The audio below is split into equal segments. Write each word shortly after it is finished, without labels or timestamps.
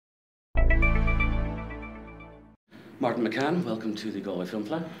Martin McCann, welcome to the Galway Film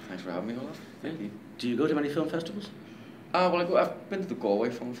Festival. Thanks for having me, Olaf. Thank you. Do you go to many film festivals? Well, I've been to the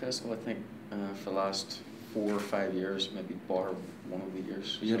Galway Film Festival, I think, for the last 4 or 5 years, maybe bar one of the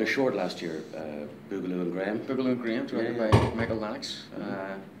years. You had a short last year, Boogaloo and Graham. Boogaloo and Graham, directed by Michael Lennox,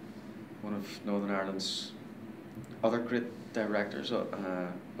 one of Northern Ireland's other great directors,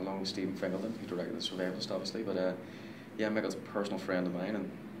 along with Stephen Fingleton, who directed The Survivalist, obviously. But yeah, Michael's a personal friend of mine,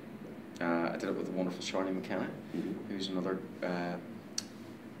 and I did it with the wonderful Charlie McCann, who's another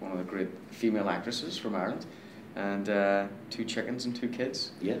one of the great female actresses from Ireland, and 2 chickens and 2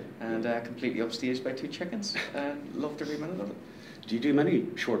 kids. Yeah. And completely upstaged by 2 chickens, and loved every minute of it. Do you do many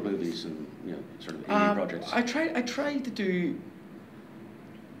short movies and sort of indie projects? I try to do.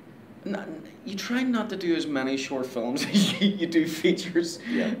 You try not to do as many short films as you do features,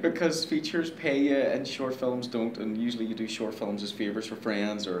 because features pay you and short films don't, and usually you do short films as favours for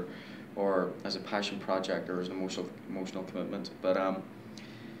friends or as a passion project or as an emotional commitment. But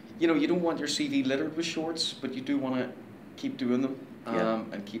you know, you don't want your CV littered with shorts, but you do want to keep doing them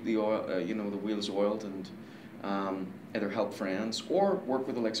and keep the oil, you know, the wheels oiled, and either help friends or work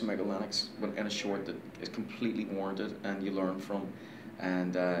with the likes of Michael Lennox in a short that is completely warranted and you learn from,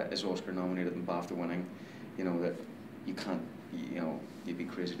 and is Oscar nominated and BAFTA winning. You know that you can't, you know, you'd be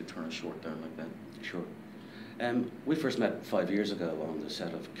crazy to turn a short down like that. Sure. We first met 5 years ago on the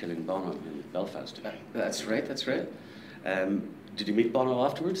set of Killing Bono in Belfast. That's right, that's right. Did you meet Bono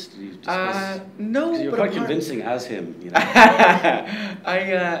afterwards? Did you discuss? No, you're quite convincing as him. You know?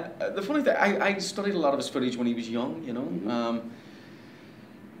 The funny thing, I studied a lot of his footage when he was young, you know.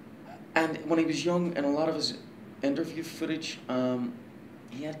 And when he was young, and a lot of his interview footage,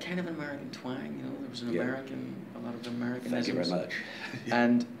 he had kind of an American twang, you know. There was an a lot of Americanisms. Thank you very much.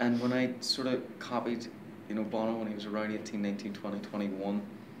 And when I sort of copied, you know, Bono when he was around 18, 19, 20, 21,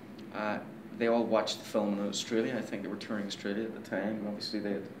 they all watched the film in Australia. I think they were touring Australia at the time, and obviously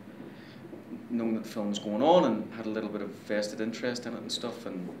they had known that the film was going on and had a little bit of vested interest in it and stuff,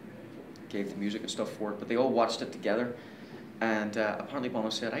 and gave the music and stuff for it. But they all watched it together, and apparently Bono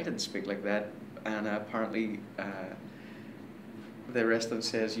said, "I didn't speak like that," and apparently the rest of them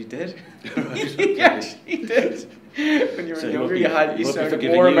says, "You did." Yes, he did. When you were younger, you sounded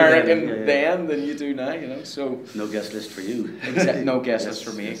more American then than you do now, you know. So no guest list for you. No guest list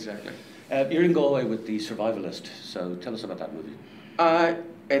for me, exactly. You're in Galway with The Survivalist, so tell us about that movie.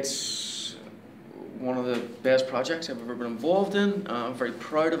 It's one of the best projects I've ever been involved in. I'm very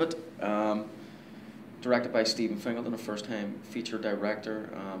proud of it. Directed by Stephen Fingleton, a first-time feature director.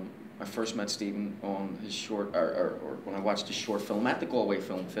 I first met Stephen on his short, or when I watched his short film at the Galway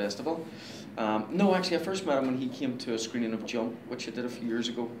Film Festival. No, actually, I first met him when he came to a screening of Jump, which I did a few years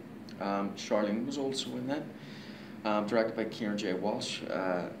ago. Charlene was also in that. Directed by Kieran J. Walsh.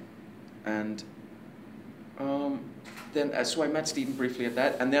 And then, so I met Stephen briefly at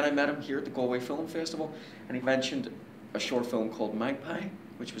that, and then I met him here at the Galway Film Festival, and he mentioned a short film called Magpie,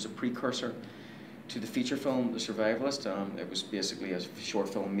 which was a precursor to the feature film The Survivalist. It was basically a short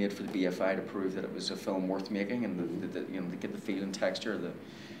film made for the BFI to prove that it was a film worth making, and you know, to get the feel and texture of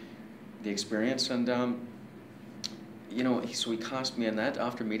the experience. And you know, so he cast me in that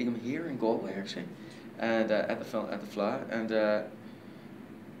after meeting him here in Galway, actually, and at the FleadhTV,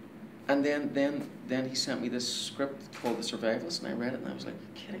 and then he sent me this script called The Survivalist, and I read it, and I was like,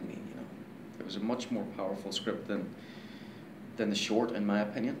 "You're kidding me!" You know, it was a much more powerful script than the short, in my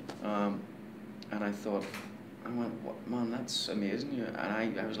opinion. And I thought, I went, "What, man, that's amazing!"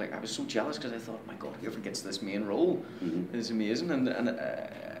 And I was like, I was so jealous because I thought, "My God, whoever gets this main role is amazing." And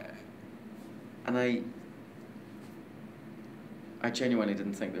I genuinely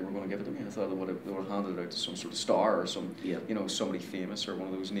didn't think they were going to give it to me. I thought they would have handed it out to some sort of star or some, you know, somebody famous or one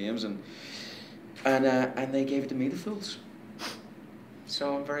of those names, and they gave it to me, the fools.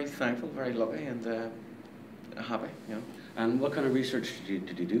 So I'm very thankful, very lucky, and happy, you know. And what kind of research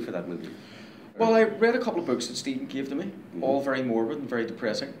did you do for that movie? Well, I read a couple of books that Stephen gave to me, all very morbid and very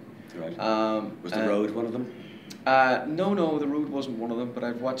depressing. Right. Was The Road one of them? No, The Road wasn't one of them. But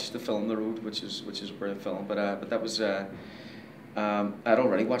I've watched the film The Road, which is a brilliant film. But that was I'd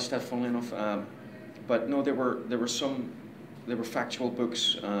already watched that, funnily enough. But no, there were factual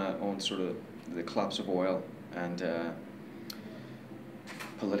books on sort of the collapse of oil, and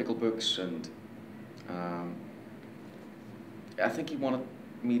political books, and I think he wanted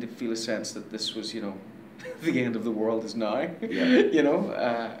me to feel a sense that this was, you know, the end of the world is now. You know.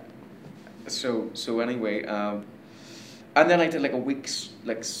 So anyway, and then I did like a week's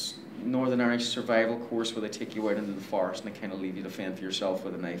Northern Irish survival course where they take you out into the forest and they kind of leave you to fend for yourself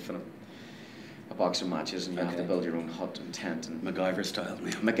with a knife and a box of matches, and you have to build your own hut and tent, and MacGyver style.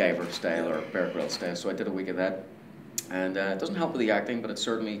 MacGyver style or Bear Grylls style. So I did a week of that, And it doesn't help with the acting, but it's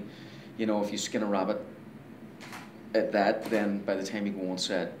certainly, you know, if you skin a rabbit at that, then by the time you go on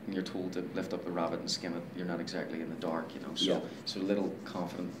set and you're told to lift up the rabbit and skin it, you're not exactly in the dark, you know. So, yeah. So little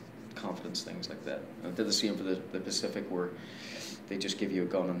confidence things like that. I did the same for the Pacific, where they just give you a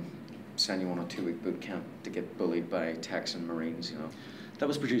gun and send you on a 2-week boot camp to get bullied by Texan Marines, you know. That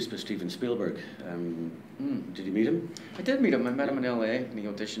was produced by Steven Spielberg. Did you meet him? I did meet him. I met him in LA and he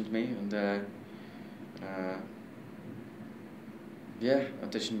auditioned me, and yeah,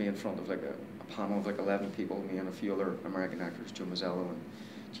 auditioned me in front of like a panel of like 11 people, me and a few other American actors, Joe Mazzello and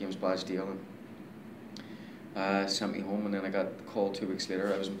James Blaisdell, and sent me home. And then I got a call 2 weeks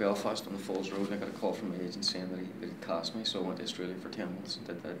later. I was in Belfast on the Falls Road, and I got a call from my agent saying that he'd cast me. So I went to Australia for 10 months and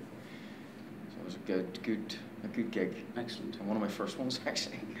did that. So it was a good gig. Excellent. And one of my first ones,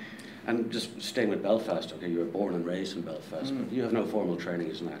 actually. And just staying with Belfast, okay, you were born and raised in Belfast, but you have no formal training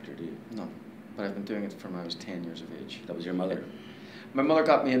as an actor, do you? No, but I've been doing it from when I was 10 years of age. That was your mother? My mother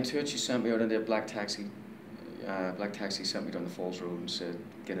got me into it. She sent me out into a black taxi. Black taxi sent me down the Falls Road and said,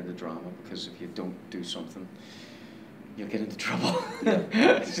 get into drama, because if you don't do something, you'll get into trouble.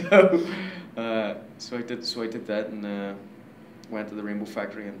 Yeah. So I did that, and went to the Rainbow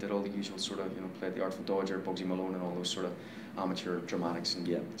Factory and did all the usual sort of, you know, played the Artful Dodger, Bugsy Malone, and all those sort of amateur dramatics, and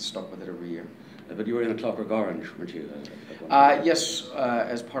stuck with it every year. But you were in A Clockwork Orange, weren't you? Yes,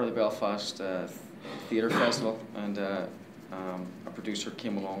 as part of the Belfast Theatre Festival, and a producer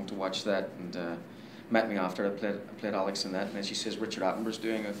came along to watch that and met me after. I played Alex in that, and then she says, Richard Attenborough's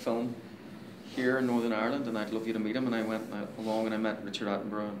doing a film here in Northern Ireland, and I'd love you to meet him. And I went along and I met Richard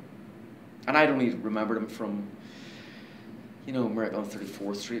Attenborough, and I'd only remembered him from, you know, America on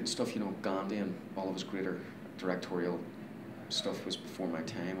 34th Street and stuff, you know, Gandhi and all of his greater directorial stuff was before my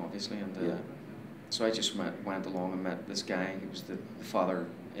time, obviously, and so I just went along and met this guy who was the father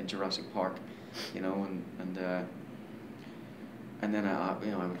in Jurassic Park, you know, and then I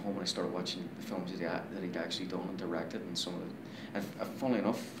went home and I started watching the films that he'd actually done and directed, and some of it. And funnily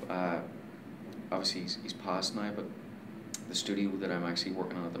enough, obviously he's passed now, but the studio that I'm actually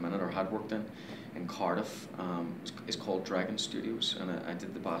working on at the minute, or had worked in Cardiff, is called Dragon Studios, and I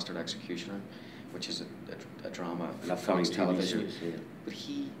did The Bastard Executioner, which is a drama for Fox Television. But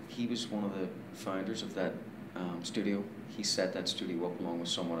he was one of the founders of that studio. He set that studio up along with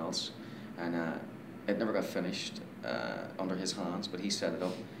someone else, and it never got finished under his hands, but he set it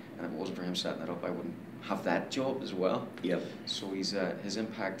up, and if it wasn't for him setting it up, I wouldn't have that job as well. Yep. So his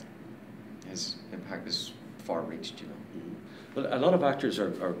impact is far-reached, you know. Well, a lot of actors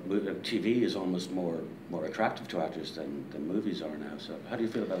are TV is almost more attractive to actors than movies are now. So how do you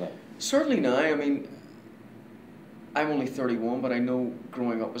feel about that? Certainly now. I mean, I'm only 31, but I know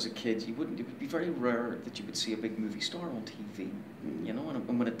growing up as a kid, it would be very rare that you would see a big movie star on TV. You know,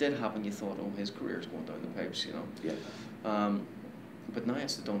 and when it did happen, you thought, oh, his career's going down the pipes, you know. Yeah. But now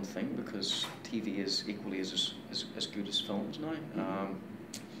it's the done thing, because TV is equally as good as films now.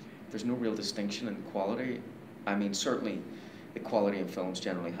 There's no real distinction in quality. I mean, certainly the quality in films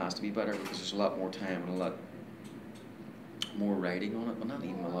generally has to be better, because there's a lot more time and a lot more writing on it. Well, not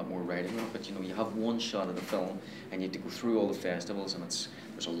even a lot more writing on it, but you know, you have one shot of the film and you have to go through all the festivals, and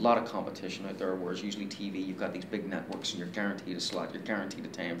there's a lot of competition out there, whereas usually TV, you've got these big networks and you're guaranteed a slot, you're guaranteed a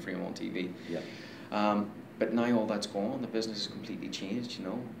time frame on TV. Yeah. But now all that's gone, the business has completely changed, you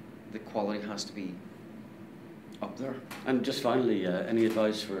know. The quality has to be up there. And just finally, any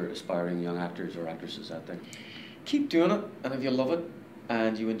advice for aspiring young actors or actresses out there? Keep doing it, and if you love it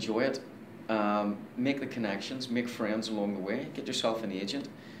and you enjoy it, make the connections, make friends along the way, get yourself an agent.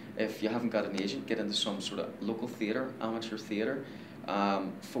 If you haven't got an agent, get into some sort of local theatre, amateur theatre.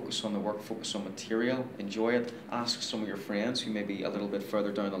 Focus on the work, focus on material, enjoy it. Ask some of your friends who may be a little bit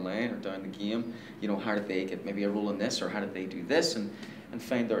further down the line or down the game, you know, how did they get maybe a role in this, or how did they do this, and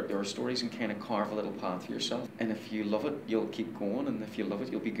find their stories and kind of carve a little path for yourself. And if you love it, you'll keep going, and if you love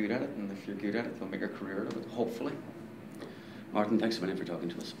it, you'll be good at it, and if you're good at it, you'll make a career out of it, hopefully. Martin, thanks a million for talking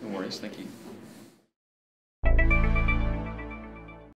to us. No worries, thank you.